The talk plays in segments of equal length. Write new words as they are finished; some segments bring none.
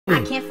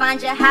I can't find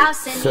your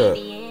house and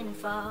need the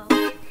info.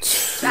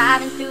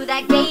 Driving through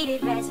that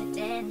gated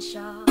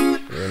residential.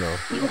 You know.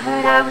 You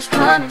heard I was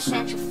coming,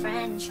 sent your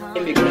friends home.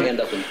 You're gonna end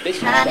up in big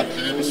Trying trouble. to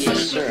keep it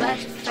secret, but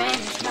your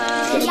friends know.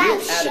 Got a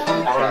real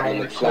attitude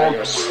problem, Mcfly.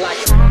 You're a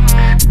slacker.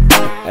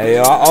 Hey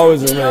yo, I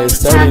always remain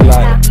sturdy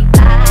like.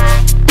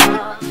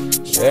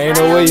 There ain't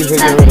no way you can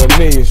get rid of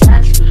me.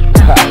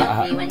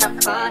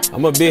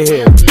 I'ma be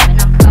here.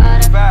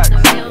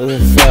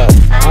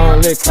 Listen, I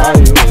only call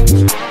you.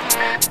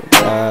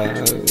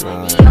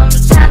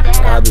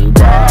 I'll be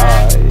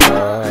by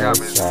your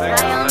side.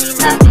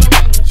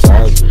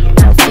 Trust me,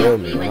 I feel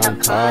me when I'm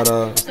caught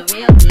up.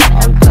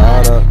 I'm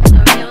caught up.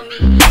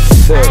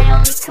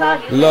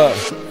 Shit. Look,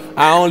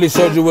 I only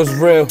showed you what's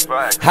real.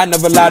 I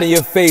never lied in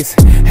your face.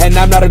 And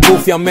I'm not a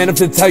goofy, I'm man enough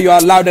to tell you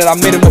out loud that I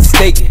made a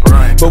mistake.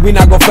 But we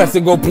not gon' flex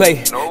and go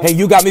play. And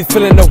you got me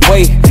feeling the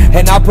way.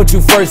 And I put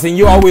you first, and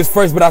you always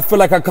first, but I feel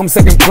like I come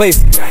second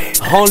place.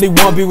 I only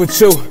wanna be with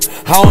you.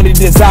 I only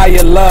desire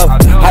your love.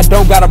 I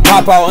don't gotta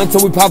pop out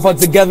until we pop out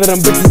together. Them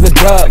bitches a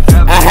dub.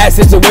 I had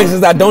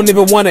situations I don't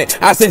even want it.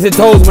 I sent your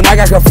toes when I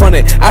got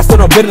confronted. I stood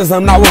on business,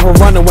 I'm not with a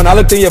running. When I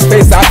looked in your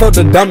face, I felt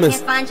the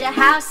dumbest. Can't find your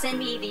house, send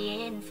me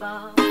the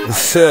info.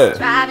 Shit.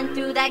 Driving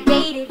through that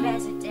gated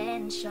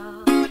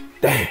residential.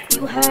 Damn.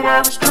 You heard I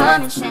was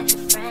coming, sent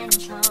your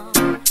friends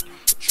home.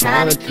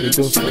 Trying to keep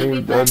the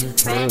same dirty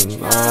friends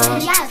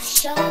on.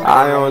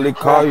 I only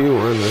call you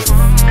when it's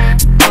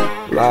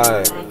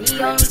like,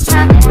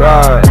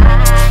 right.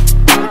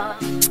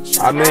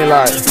 I mean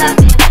like,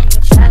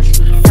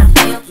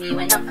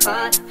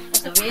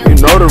 you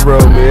know the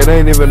real me, it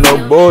ain't even no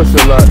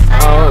bullshit like,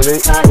 I only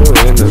you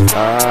in the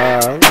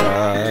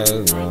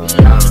eyes.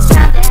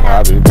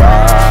 I'll be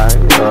by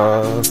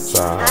your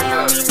side.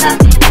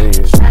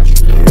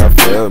 You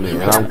feel me,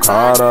 and I'm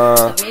caught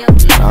up.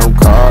 I'm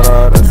caught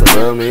up, that's the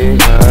real me.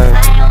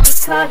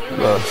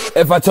 Look,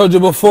 if I told you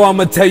before,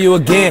 I'ma tell you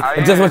again.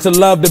 I just want your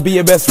love to be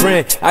your best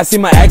friend. I see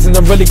my actions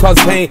don't really cause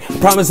pain.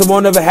 Promise it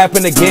won't ever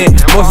happen again.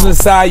 Most of the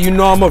side, you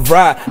know I'ma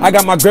ride. I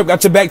got my grip,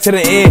 got your back to the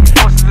end.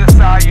 Most of the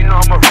side, you know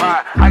I'ma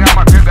ride. I got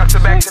my grip, got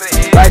your back to the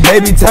end. Like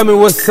baby, tell me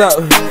what's up.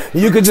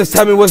 You can just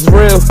tell me what's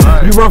real.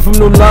 You run from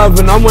new love,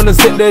 and I'm gonna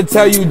sit there and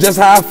tell you just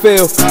how I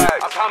feel.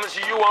 I promise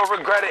you, you won't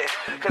regret it.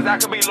 Cause I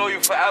could be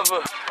loyal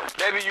forever.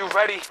 Baby, you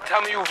ready?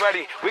 Tell me you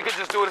ready. We could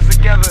just do this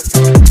together.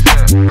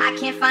 I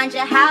can't find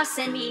your house,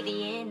 send me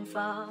the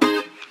info.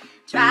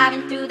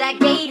 Driving through that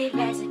gated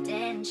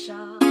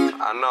residential.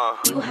 I know.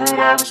 You heard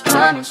I was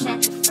coming,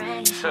 sent your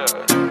friends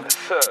home.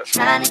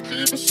 Trying to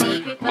keep it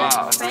secret, but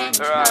your friends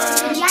know.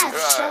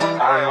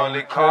 I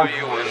only call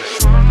you when it's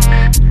the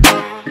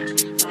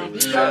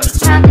only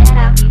time that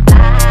I'll be by.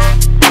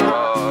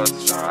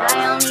 I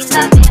only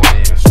love you when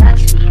you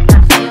trust me, and I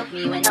feel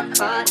me when I'm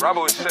caught.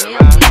 Rebel shit, man.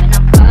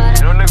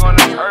 You know nigga on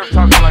this earth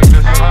talking like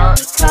this, right?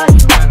 The only time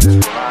that I'll be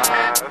by.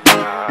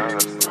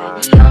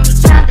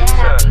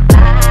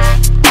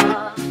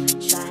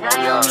 I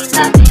only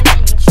love you when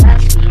you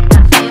trust me, and I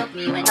feel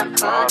me when I'm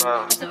caught.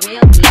 It's the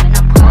real me when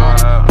I'm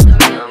caught. The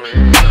real me.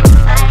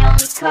 I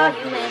only call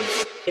you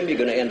when You're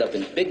gonna end up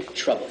in big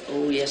trouble.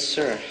 Oh, yes,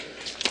 sir.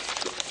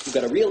 You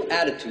got a real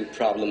attitude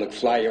problem,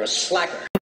 Mcfly. You're a slacker.